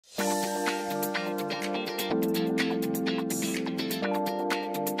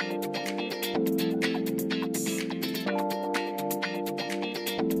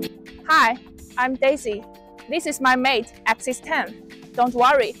I'm Daisy. This is my mate, AXIS10. Don't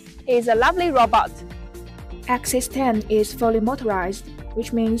worry, he is a lovely robot. AXIS10 is fully motorized,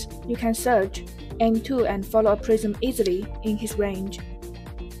 which means you can search, aim to and follow a prism easily in his range.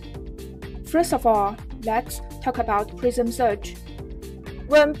 First of all, let's talk about Prism Search.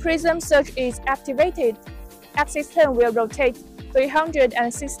 When Prism Search is activated, AXIS10 will rotate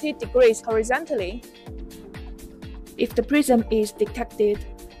 360 degrees horizontally. If the prism is detected,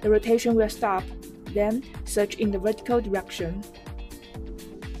 the rotation will stop, then search in the vertical direction.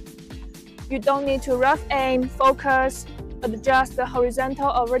 You don't need to rough aim, focus, adjust the horizontal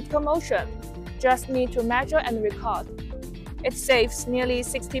or vertical motion. Just need to measure and record. It saves nearly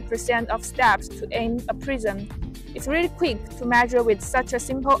 60% of steps to aim a prism. It's really quick to measure with such a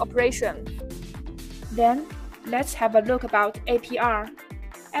simple operation. Then, let's have a look about APR.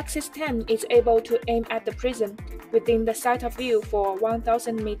 AXIS10 is able to aim at the prism within the sight of view for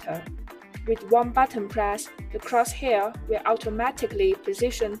 1000 meters. With one button press, the crosshair will automatically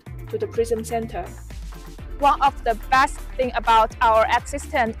position to the prism center. One of the best things about our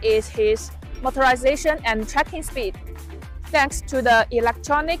AXIS10 is his motorization and tracking speed. Thanks to the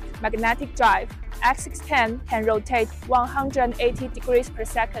electronic magnetic drive, AXIS10 can rotate 180 degrees per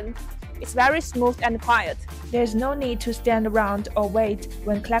second. It's very smooth and quiet. There's no need to stand around or wait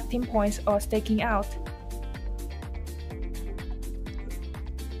when collecting points or staking out.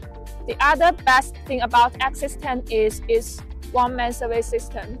 The other best thing about AXIS10 is its one-man survey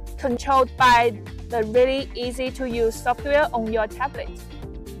system, controlled by the really easy-to-use software on your tablet.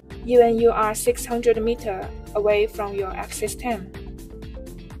 Even you are 600 meters away from your AXIS10.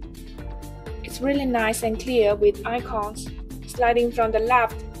 It's really nice and clear with icons, sliding from the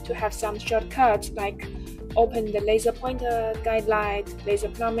left to have some shortcuts like open the laser pointer, guide light, laser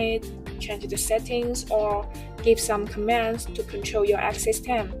plummet, change the settings, or give some commands to control your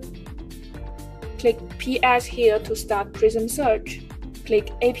AXIS10. Click PS here to start Prism Search. Click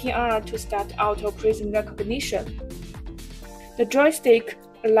APR to start Auto Prism Recognition. The joystick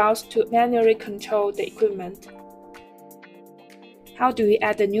allows to manually control the equipment. How do we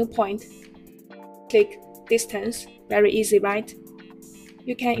add a new point? Click Distance. Very easy, right?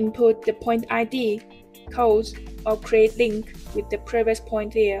 You can input the point ID, codes, or create link with the previous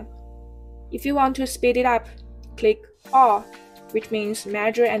point there. If you want to speed it up, click All, which means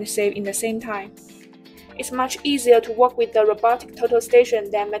measure and save in the same time. It's much easier to work with the robotic total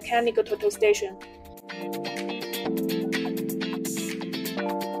station than mechanical total station.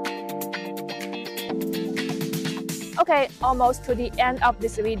 Okay, almost to the end of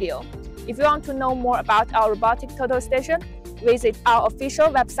this video. If you want to know more about our robotic total station, visit our official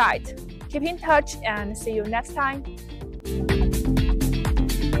website. Keep in touch and see you next time.